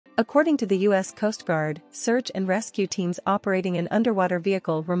According to the U.S. Coast Guard, search and rescue teams operating an underwater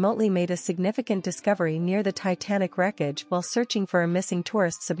vehicle remotely made a significant discovery near the Titanic wreckage while searching for a missing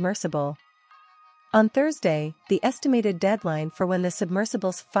tourist submersible. On Thursday, the estimated deadline for when the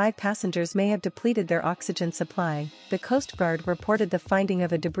submersible's 5 passengers may have depleted their oxygen supply, the Coast Guard reported the finding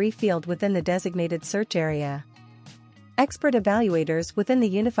of a debris field within the designated search area. Expert evaluators within the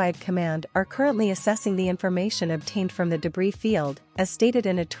Unified Command are currently assessing the information obtained from the debris field, as stated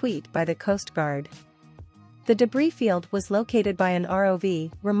in a tweet by the Coast Guard. The debris field was located by an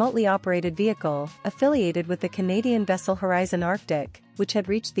ROV, remotely operated vehicle, affiliated with the Canadian vessel Horizon Arctic, which had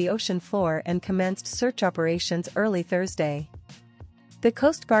reached the ocean floor and commenced search operations early Thursday. The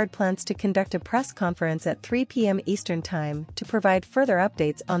Coast Guard plans to conduct a press conference at 3 p.m. Eastern Time to provide further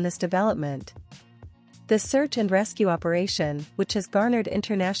updates on this development. The search and rescue operation, which has garnered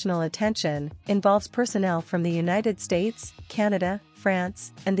international attention, involves personnel from the United States, Canada,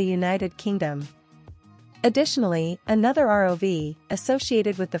 France, and the United Kingdom. Additionally, another ROV,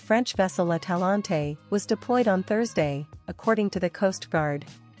 associated with the French vessel La Talente, was deployed on Thursday, according to the Coast Guard.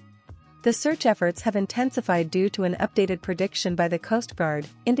 The search efforts have intensified due to an updated prediction by the Coast Guard,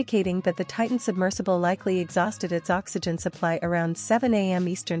 indicating that the Titan submersible likely exhausted its oxygen supply around 7 a.m.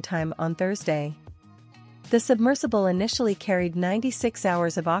 Eastern Time on Thursday. The submersible initially carried 96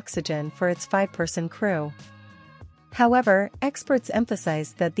 hours of oxygen for its 5-person crew. However, experts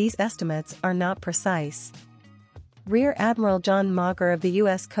emphasize that these estimates are not precise. Rear Admiral John Mauger of the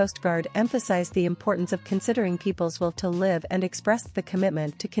U.S. Coast Guard emphasized the importance of considering people's will to live and expressed the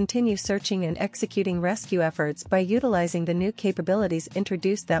commitment to continue searching and executing rescue efforts by utilizing the new capabilities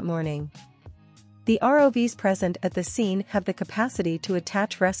introduced that morning. The ROVs present at the scene have the capacity to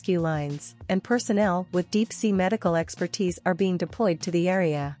attach rescue lines, and personnel with deep-sea medical expertise are being deployed to the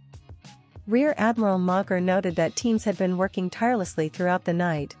area. Rear Admiral Mauger noted that teams had been working tirelessly throughout the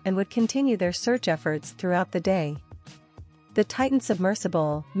night and would continue their search efforts throughout the day. The Titan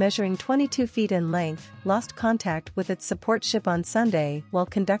submersible, measuring 22 feet in length, lost contact with its support ship on Sunday while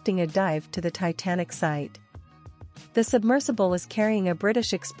conducting a dive to the Titanic site. The submersible was carrying a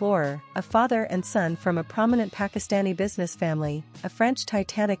British explorer, a father and son from a prominent Pakistani business family, a French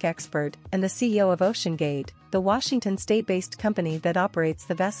Titanic expert, and the CEO of OceanGate, the Washington state-based company that operates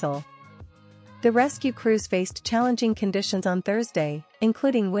the vessel. The rescue crews faced challenging conditions on Thursday,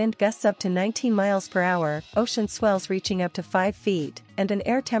 including wind gusts up to 19 miles per hour, ocean swells reaching up to 5 feet, and an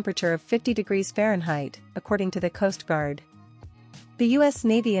air temperature of 50 degrees Fahrenheit, according to the Coast Guard. The U.S.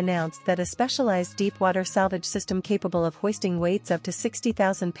 Navy announced that a specialized deep-water salvage system capable of hoisting weights up to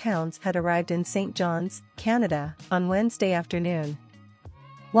 60,000 pounds had arrived in St. John's, Canada, on Wednesday afternoon.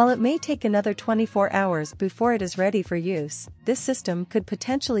 While it may take another 24 hours before it is ready for use, this system could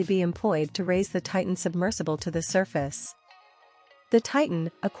potentially be employed to raise the Titan submersible to the surface. The Titan,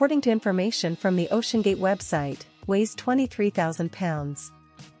 according to information from the OceanGate website, weighs 23,000 pounds.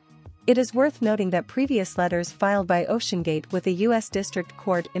 It is worth noting that previous letters filed by OceanGate with a U.S. District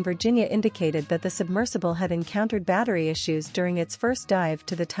Court in Virginia indicated that the submersible had encountered battery issues during its first dive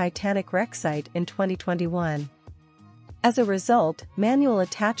to the Titanic wreck site in 2021. As a result, manual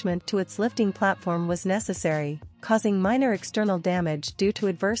attachment to its lifting platform was necessary, causing minor external damage due to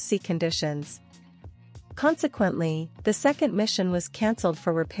adverse sea conditions. Consequently, the second mission was cancelled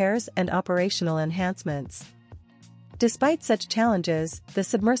for repairs and operational enhancements. Despite such challenges, the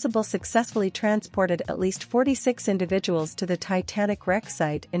submersible successfully transported at least 46 individuals to the Titanic wreck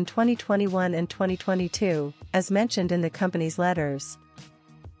site in 2021 and 2022, as mentioned in the company's letters.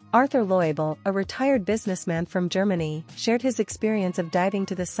 Arthur Leubel, a retired businessman from Germany, shared his experience of diving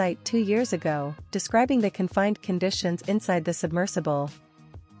to the site 2 years ago, describing the confined conditions inside the submersible.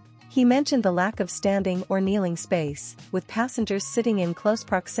 He mentioned the lack of standing or kneeling space, with passengers sitting in close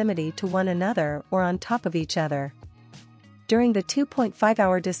proximity to one another or on top of each other. During the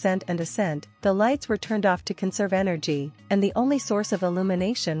 2.5-hour descent and ascent, the lights were turned off to conserve energy, and the only source of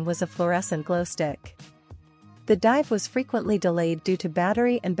illumination was a fluorescent glow stick. The dive was frequently delayed due to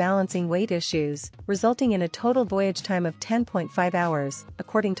battery and balancing weight issues, resulting in a total voyage time of 10.5 hours,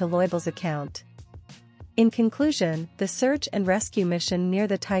 according to Leubel's account. In conclusion, the search and rescue mission near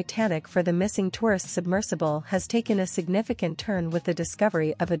the Titanic for the missing tourist submersible has taken a significant turn with the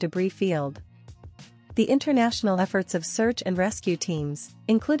discovery of a debris field. The international efforts of search and rescue teams,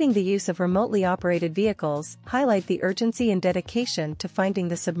 including the use of remotely operated vehicles, highlight the urgency and dedication to finding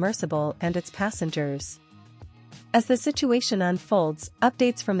the submersible and its passengers. As the situation unfolds,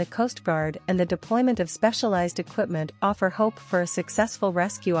 updates from the Coast Guard and the deployment of specialized equipment offer hope for a successful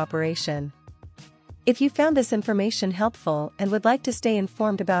rescue operation. If you found this information helpful and would like to stay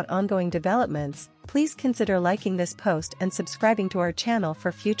informed about ongoing developments, Please consider liking this post and subscribing to our channel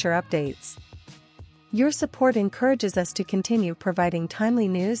for future updates. Your support encourages us to continue providing timely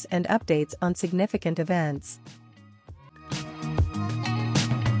news and updates on significant events.